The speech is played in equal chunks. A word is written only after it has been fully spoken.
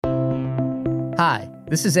Hi,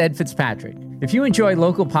 this is Ed Fitzpatrick. If you enjoy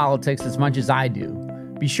local politics as much as I do,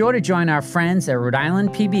 be sure to join our friends at Rhode Island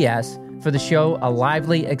PBS for the show A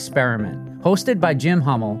Lively Experiment. Hosted by Jim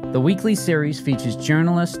Hummel, the weekly series features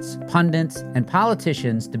journalists, pundits, and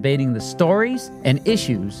politicians debating the stories and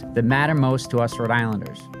issues that matter most to us Rhode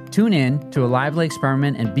Islanders. Tune in to A Lively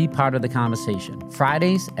Experiment and be part of the conversation.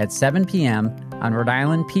 Fridays at 7 p.m. on Rhode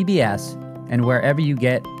Island PBS and wherever you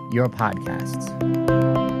get your podcasts.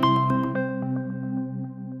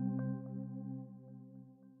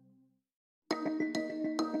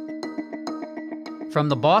 From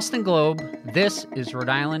the Boston Globe, this is Rhode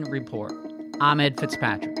Island Report. I'm Ed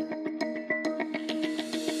Fitzpatrick.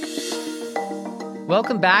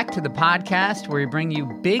 Welcome back to the podcast where we bring you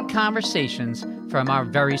big conversations from our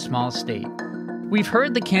very small state. We've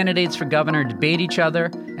heard the candidates for governor debate each other,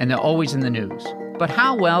 and they're always in the news. But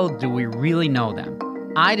how well do we really know them?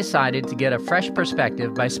 I decided to get a fresh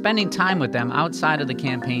perspective by spending time with them outside of the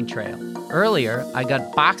campaign trail. Earlier, I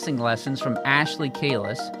got boxing lessons from Ashley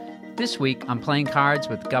Kalis. This week, I'm playing cards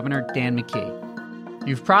with Governor Dan McKee.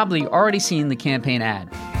 You've probably already seen the campaign ad.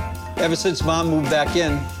 Ever since Mom moved back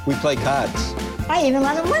in, we play cards. I even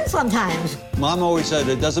let him win sometimes. Mom always said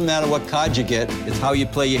it doesn't matter what card you get, it's how you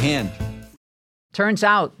play your hand. Turns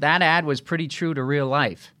out that ad was pretty true to real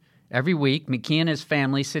life. Every week, McKee and his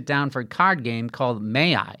family sit down for a card game called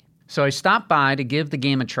May I. So I stopped by to give the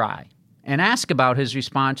game a try and ask about his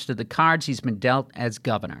response to the cards he's been dealt as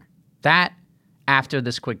governor. That after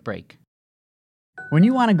this quick break. When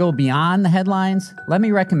you want to go beyond the headlines, let me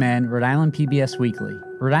recommend Rhode Island PBS Weekly.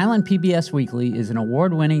 Rhode Island PBS Weekly is an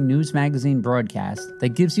award-winning news magazine broadcast that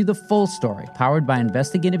gives you the full story, powered by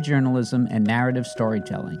investigative journalism and narrative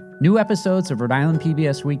storytelling. New episodes of Rhode Island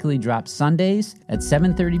PBS Weekly drop Sundays at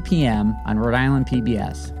 7:30 p.m. on Rhode Island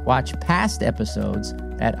PBS. Watch past episodes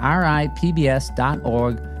at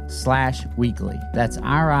ripbs.org/weekly. That's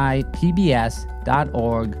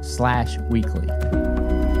ripbs.org/weekly.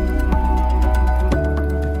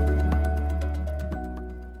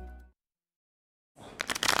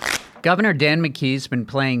 Governor Dan McKee's been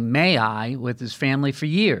playing May I with his family for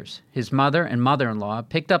years. His mother and mother-in-law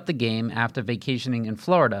picked up the game after vacationing in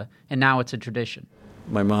Florida, and now it's a tradition.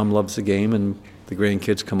 My mom loves the game, and the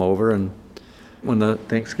grandkids come over, and when the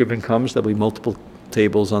Thanksgiving comes, there'll be multiple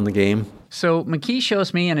tables on the game. So McKee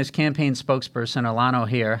shows me and his campaign spokesperson, Alana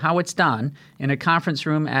O'Hare, how it's done in a conference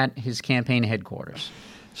room at his campaign headquarters.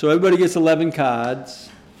 So everybody gets 11 cards,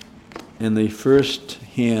 and the first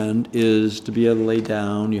hand is to be able to lay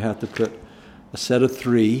down. You have to put a set of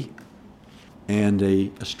 3 and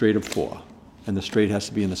a straight of 4, and the straight has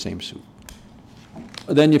to be in the same suit.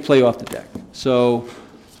 Then you play off the deck. So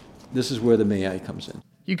this is where the May I comes in.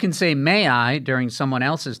 You can say May I during someone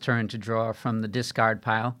else's turn to draw from the discard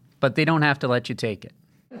pile, but they don't have to let you take it.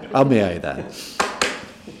 I'll May I that.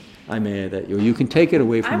 I May I that. You can take it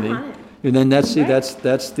away from me. And then that's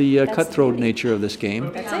the cutthroat nature of this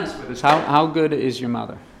game. How good is your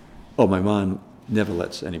mother? Oh, my mom never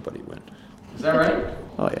lets anybody win. Is that right?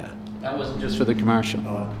 Oh, yeah. That wasn't just for the commercial.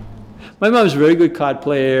 My mom was a very good card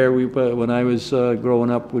player. When I was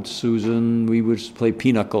growing up with Susan, we would play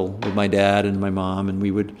pinochle with my dad and my mom, and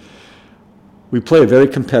we played very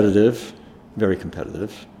competitive, very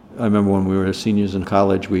competitive. I remember when we were seniors in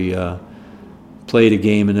college, we played a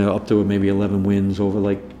game and up to maybe 11 wins over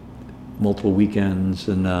like multiple weekends,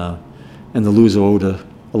 and the loser owed a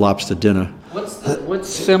lobster dinner. What's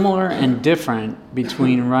similar and different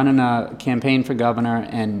between running a campaign for governor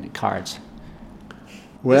and cards?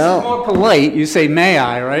 Well, this is more polite. You say May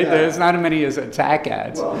I, right? Yeah. There's not as many as attack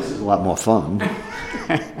ads. Well, this is a lot more fun.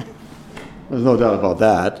 There's no doubt about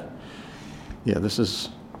that. Yeah, this is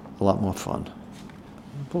a lot more fun.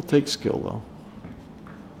 Both take skill, though.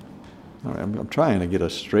 All right, I'm trying to get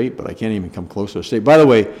us straight, but I can't even come close to a straight. By the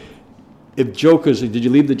way, if jokers, did you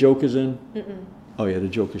leave the jokers in? Mm-mm. Oh, yeah, the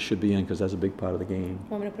jokers should be in because that's a big part of the game.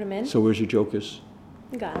 Want me to put them in? So where's your jokers?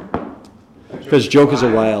 Got them. Because jokers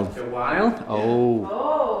are wild. They're wild?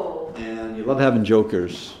 Oh. And you love having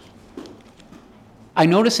jokers. I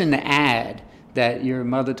notice in the ad that your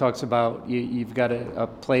mother talks about you've got to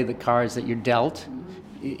play the cards that you're dealt.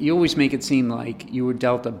 You always make it seem like you were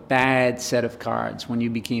dealt a bad set of cards when you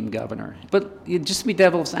became governor. But just to be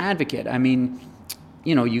devil's advocate, I mean,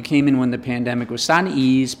 you know, you came in when the pandemic was starting to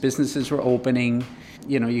ease, businesses were opening,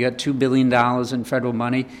 you know, you got $2 billion in federal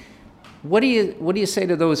money. What do you say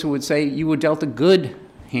to those who would say you were dealt a good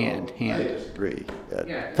hand? I disagree.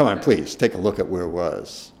 Come on, please, take a look at where it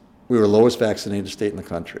was. We were the lowest vaccinated state in the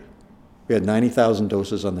country. We had 90,000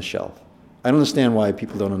 doses on the shelf. I don't understand why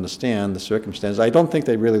people don't understand the circumstances. I don't think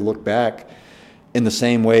they really look back in the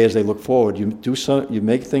same way as they look forward. You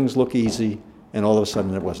make things look easy, and all of a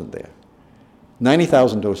sudden it wasn't there.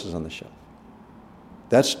 90,000 doses on the shelf.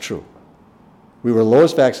 That's true. We were the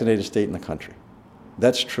lowest vaccinated state in the country.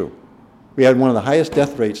 That's true. We had one of the highest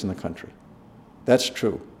death rates in the country. That's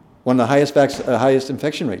true. One of the highest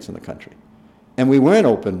infection rates in the country. And we weren't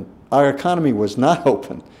open. Our economy was not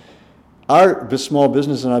open. Our small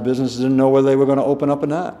business and our businesses didn't know whether they were going to open up or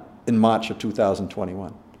not in March of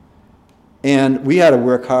 2021. And we had to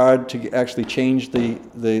work hard to actually change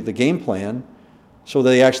the game plan so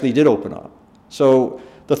they actually did open up. So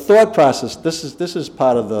the thought process, this is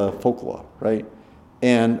part of the folklore, right?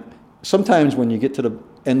 And sometimes when you get to the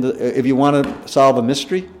end, if you want to solve a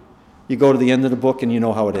mystery, you go to the end of the book and you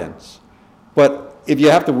know how it ends. But if you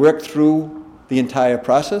have to work through the entire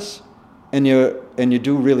process and you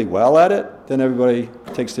do really well at it, then everybody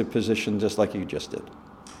takes their position just like you just did.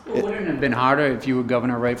 Well, wouldn't it have been harder if you were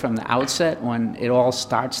governor right from the outset when it all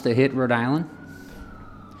starts to hit Rhode Island?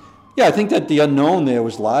 Yeah, I think that the unknown there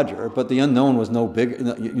was larger, but the unknown was no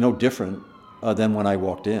different than when I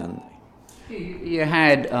walked in. You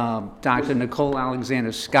had Dr. Nicole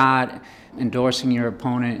Alexander Scott endorsing your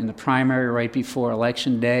opponent in the primary right before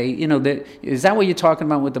Election Day. Is that what you're talking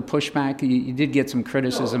about with the pushback? You did get some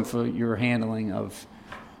criticism for your handling of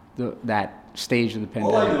that stage of the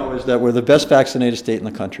pandemic. All I know is that we're the best vaccinated state in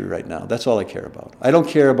the country right now. That's all I care about. I don't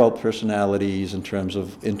care about personalities in terms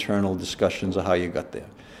of internal discussions of how you got there.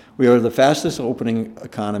 We are the fastest opening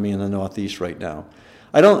economy in the Northeast right now.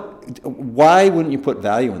 Why wouldn't you put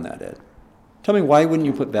value in that, Ed? Tell me, why wouldn't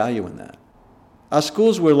you put value in that? Our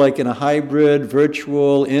schools were like in a hybrid,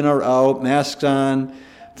 virtual, in or out, masks on,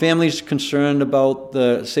 families concerned about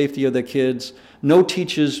the safety of their kids.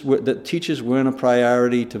 Teachers weren't a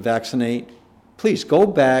priority to vaccinate. Please go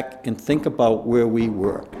back and think about where we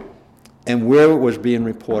were and where it was being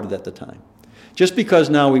reported at the time. Just because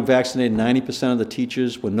now we vaccinated 90% of the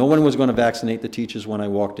teachers, when no one was going to vaccinate the teachers when I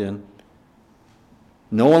walked in,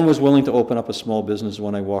 no one was willing to open up a small business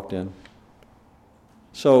when I walked in.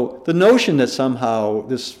 So the notion that somehow,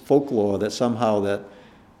 this folklore, that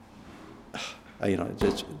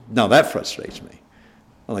frustrates me.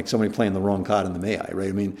 Like somebody playing the wrong card in the may I, right?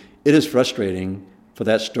 I mean, it is frustrating for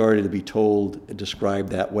that story to be told, described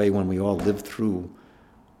that way when we all lived through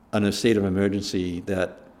a state of emergency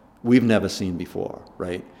that we've never seen before,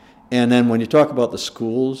 right? And then when you talk about the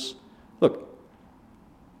schools, look,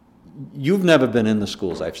 you've never been in the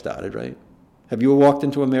schools I've started, right? Have you walked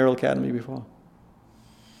into a mayoral academy before?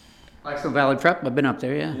 Blackstone Valley Prep, I've been up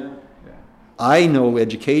there, yeah. I know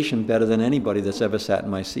education better than anybody that's ever sat in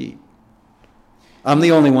my seat. I'm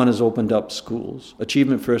the only one who's opened up schools.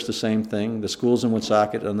 Achievement First, the same thing. The schools in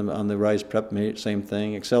Woonsocket on the Rise Prep, same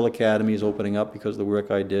thing. Excel Academy is opening up because of the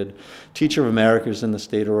work I did. Teacher of America is in the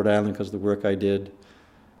state of Rhode Island because of the work I did.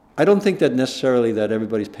 I don't think that necessarily that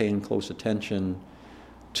everybody's paying close attention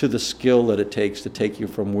to the skill that it takes to take you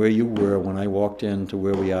from where you were when I walked in to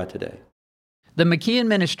where we are today. The McKee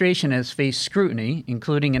administration has faced scrutiny,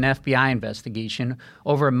 including an FBI investigation,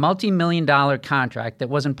 over a multi-million-dollar contract that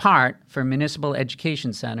was in part for municipal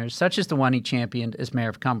education centers, such as the one he championed as mayor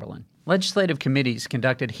of Cumberland. Legislative committees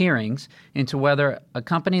conducted hearings into whether a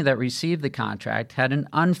company that received the contract had an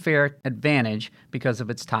unfair advantage because of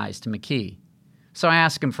its ties to McKee. So I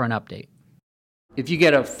asked him for an update. If you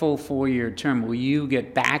get a full 4-year term, will you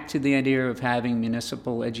get back to the idea of having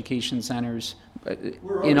municipal education centers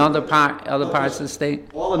in other parts of the state?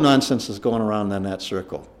 All the nonsense is going around in that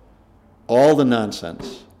circle. All the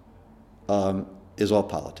nonsense is all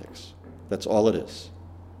politics. That's all it is.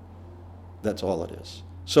 That's all it is.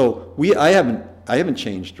 So I haven't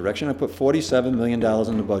changed direction. I put $47 million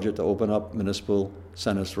in the budget to open up municipal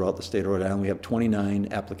centers throughout the state of Rhode Island. We have 29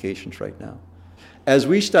 applications right now. As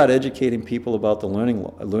we start educating people about the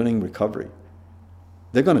learning recovery,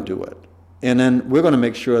 they're going to do it. And then we're going to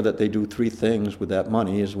make sure that they do 3 things with that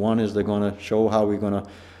money. One is they're going to show how we're going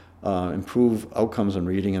to improve outcomes in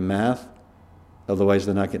reading and math. Otherwise,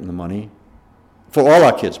 they're not getting the money. For all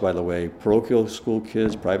our kids, by the way, parochial school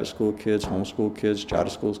kids, private school kids, homeschool kids,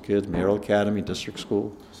 charter schools kids, mayoral academy, district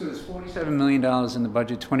school. So there's $47 million in the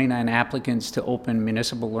budget, 29 applicants to open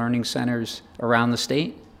municipal learning centers around the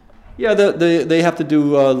state? Yeah, they have to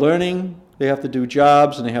do learning, they have to do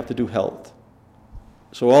jobs, and they have to do health.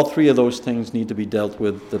 So all 3 of those things need to be dealt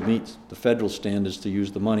with to meet the federal standards to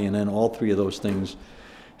use the money, and then all 3 of those things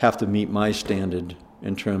have to meet my standard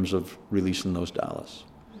in terms of releasing those dollars.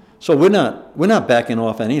 So we're not backing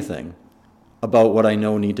off anything about what I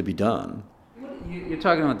know need to be done. You're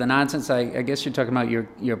talking about the nonsense. I guess you're talking about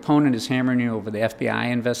your opponent is hammering you over the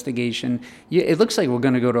FBI investigation. It looks like we're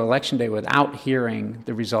going to go to Election Day without hearing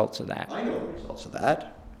the results of that. I know the results of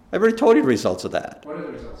that. I've already told you the results of that. What are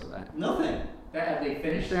the results of that? Nothing. Have they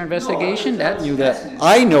finished their investigation?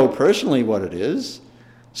 I know personally what it is.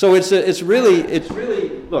 So it's really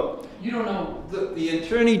look. You don't know. The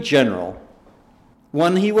Attorney General,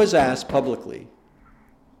 when he was asked publicly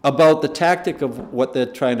about the tactic of what they're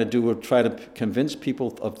trying to do, or try to convince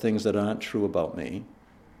people of things that aren't true about me,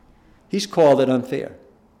 he's called it unfair.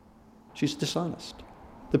 She's dishonest.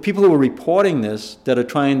 The people who are reporting this, that are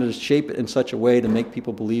trying to shape it in such a way to make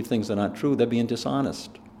people believe things that aren't true, they're being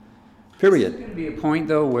dishonest. Period. There's going to be a point,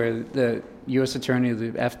 though, where the U.S. Attorney,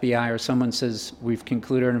 the FBI, or someone says, we've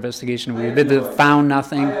concluded our investigation, we've found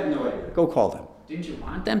nothing. I have no idea. Go call them. Didn't you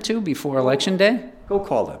want them to before Election Day? Go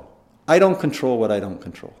call them. I don't control what I don't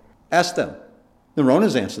control. Ask them. The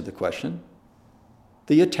Ronas answered the question.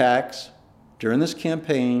 The attacks during this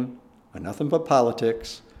campaign are nothing but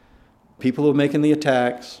politics. People who are making the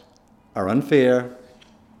attacks are unfair,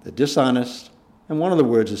 they're dishonest, and one of the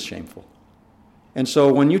words is shameful. And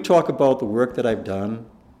so when you talk about the work that I've done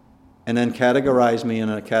and then categorize me in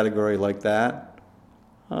a category like that,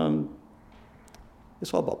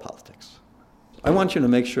 it's all about politics. I want you to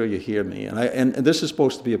make sure you hear me, and this is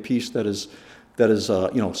supposed to be a piece that is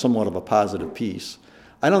somewhat of a positive piece.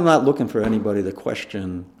 I'm not looking for anybody to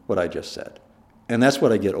question what I just said, and that's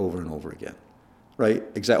what I get over and over again, right?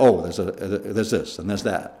 There's this and there's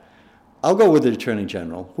that. I'll go with the Attorney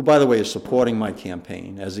General, who, by the way, is supporting my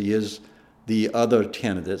campaign, as he is the other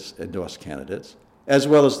candidates, endorsed candidates, as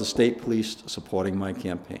well as the state police supporting my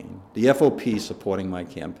campaign, the FOP supporting my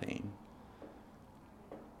campaign.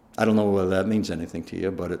 I don't know whether that means anything to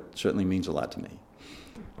you, but it certainly means a lot to me.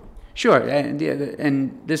 Sure,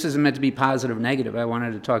 and this isn't meant to be positive or negative. I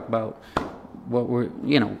wanted to talk about what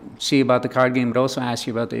see about the card game, but also ask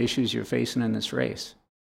you about the issues you're facing in this race.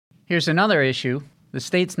 Here's another issue. The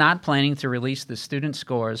state's not planning to release the student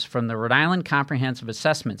scores from the Rhode Island Comprehensive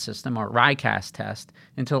Assessment System, or RICAS test,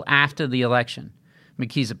 until after the election.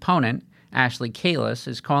 McKee's opponent, Ashley Kalis,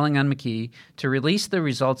 is calling on McKee to release the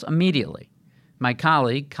results immediately. My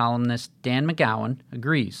colleague, columnist Dan McGowan,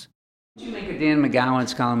 agrees. What did you make of Dan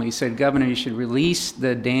McGowan's column? He said, Governor, you should release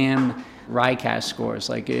the damn RICAS scores.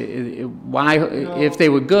 If they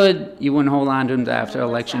were good, you wouldn't hold on to them after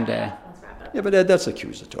Election Day. Yeah, but that's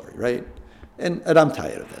accusatory, right? And I'm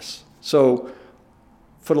tired of this. So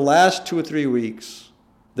for the last 2 or 3 weeks,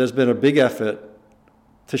 there's been a big effort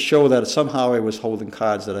to show that somehow I was holding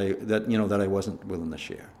cards that I wasn't willing to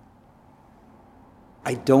share.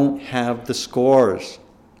 I don't have the scores.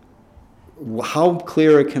 How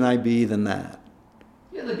clearer can I be than that?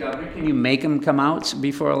 You're the governor. Can you make them come out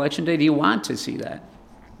before Election Day? Do you want to see that?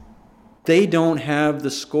 They don't have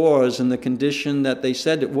the scores in the condition that they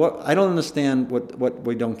said. I don't understand what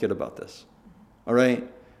we don't get about this. All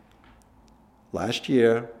right? Last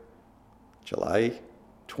year, July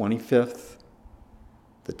 25th,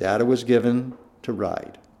 the data was given to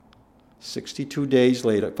RIDE. 62 days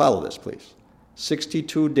later, follow this, please.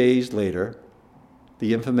 62 days later,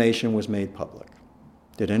 the information was made public.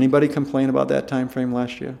 Did anybody complain about that time frame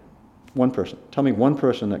last year? One person. Tell me one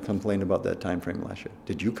person that complained about that time frame last year.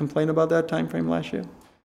 Did you complain about that time frame last year?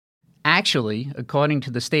 Actually, according to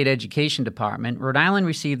the State Education Department, Rhode Island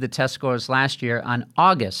received the test scores last year on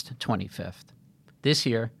August 25th. This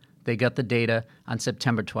year, they got the data on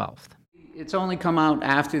September 12th. It's only come out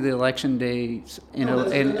after the election days in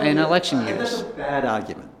election years. That's a bad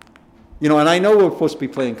argument. And I know we're supposed to be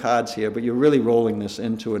playing cards here, but you're really rolling this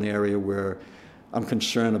into an area where I'm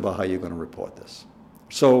concerned about how you're going to report this.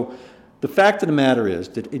 So the fact of the matter is,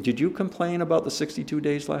 did you complain about the 62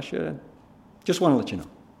 days last year? Just want to let you know.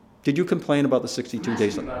 Did you complain about the 62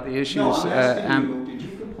 days? About the issues. No, I'm asking you, did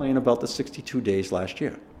you complain about the 62 days last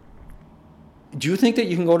year? Do you think that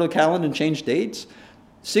you can go to the calendar and change dates?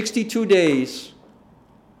 62 days,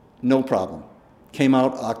 no problem. Came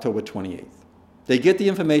out October 28th. They get the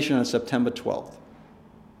information on September 12th.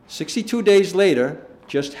 62 days later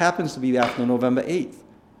just happens to be after November 8th.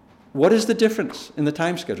 What is the difference in the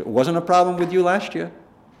time schedule? It wasn't a problem with you last year.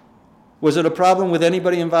 Was it a problem with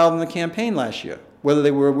anybody involved in the campaign last year, whether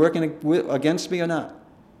they were working against me or not?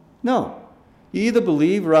 No. You either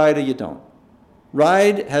believe RIDE or you don't.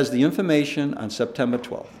 RIDE has the information on September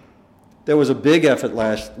 12th. There was a big effort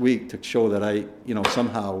last week to show that I,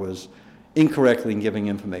 somehow was incorrectly giving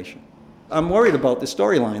information. I'm worried about the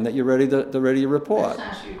storyline that you're ready to report. Let's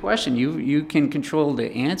ask you a question. You can control the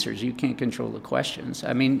answers. You can't control the questions.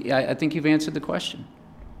 I think you've answered the question.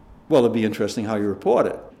 Well, it'd be interesting how you report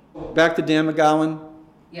it. Back to Dan McGowan.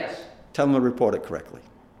 Yes. Tell him to report it correctly.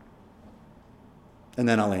 And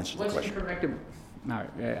then I'll answer the What's question. the corrective? No,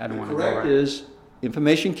 I don't want to go Correct over. is,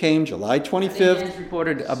 information came July 25th. Dan's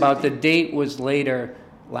reported about the date was later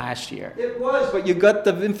last year. It was, but you got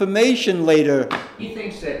the information later. He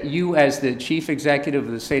thinks that you, as the chief executive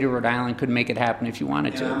of the state of Rhode Island, could make it happen if you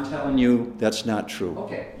wanted to. And I'm telling you, that's not true.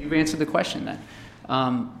 Okay, you've answered the question then.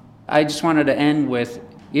 I just wanted to end with,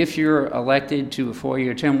 if you're elected to a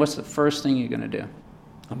 4-year term, what's the first thing you're going to do?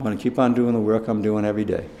 I'm going to keep on doing the work I'm doing every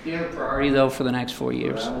day. Do you have a priority, though, for the next 4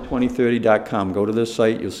 years? 2030.com. Go to this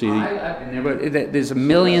site. You'll see. There's a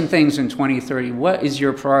million things in 2030. What is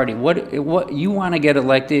your priority? What you want to get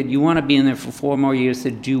elected? You want to be in there for 4 more years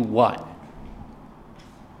to do what?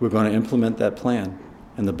 We're going to implement that plan,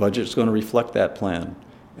 and the budget's going to reflect that plan.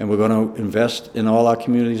 And we're going to invest in all our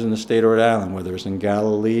communities in the state of Rhode Island, whether it's in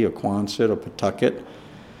Galilee or Quonset or Pawtucket,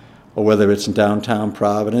 or whether it's in downtown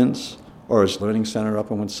Providence, or it's Learning Center up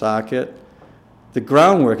in Woonsocket. The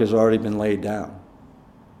groundwork has already been laid down,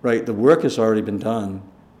 right? The work has already been done,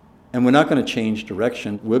 and we're not going to change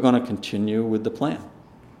direction. We're going to continue with the plan,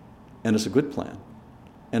 and it's a good plan,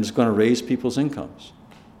 and it's going to raise people's incomes,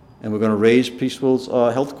 and we're going to raise people's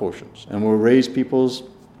health quotients, and we'll raise people's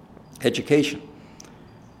education.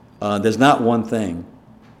 There's not one thing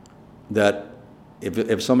that,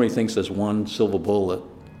 if somebody thinks there's one silver bullet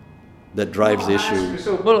that drives the issue.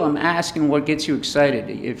 So, Bill, I'm asking what gets you excited.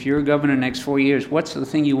 If you're governor next 4 years, what's the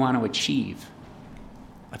thing you want to achieve?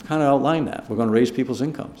 I've kind of outlined that. We're going to raise people's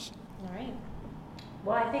incomes. All right.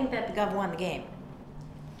 Well, I think that the Gov won the game.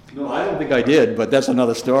 No, I don't think I did, but that's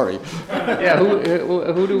another story. Yeah,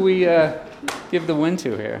 who do we give the win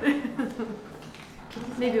to here?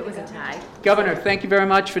 Maybe it was a tie. Governor, thank you very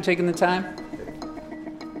much for taking the time.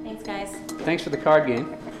 Thanks, guys. Thanks for the card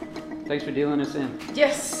game. Thanks for dealing us in.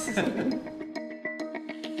 Yes.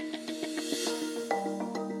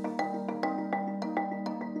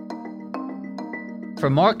 For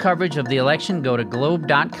more coverage of the election, go to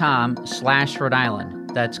globe.com/Rhode Island.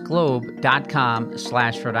 That's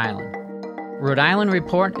globe.com/Rhode Island. Rhode Island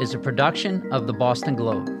Report is a production of the Boston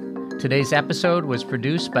Globe. Today's episode was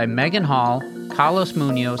produced by Megan Hall, Carlos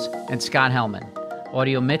Munoz, and Scott Hellman.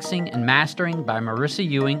 Audio mixing and mastering by Marissa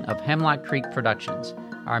Ewing of Hemlock Creek Productions.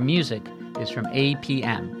 Our music is from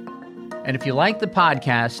APM. And if you like the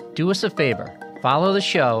podcast, do us a favor, follow the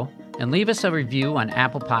show, and leave us a review on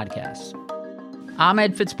Apple Podcasts. I'm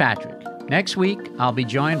Ed Fitzpatrick. Next week, I'll be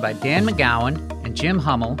joined by Dan McGowan and Jim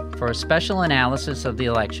Hummel for a special analysis of the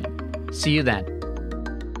election. See you then.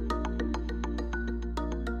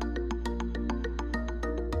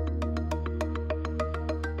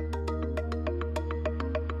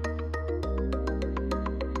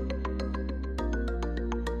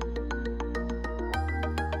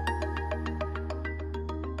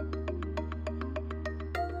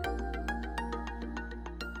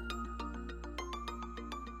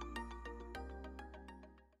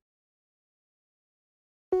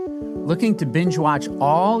 Looking to binge watch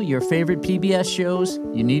all your favorite PBS shows?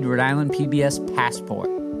 You need Rhode Island PBS Passport.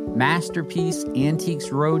 Masterpiece, Antiques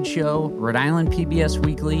Roadshow, Rhode Island PBS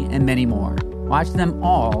Weekly, and many more. Watch them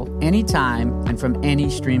all, anytime, and from any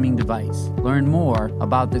streaming device. Learn more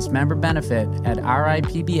about this member benefit at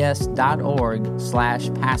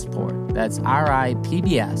ripbs.org/passport. That's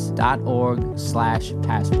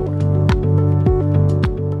ripbs.org/passport.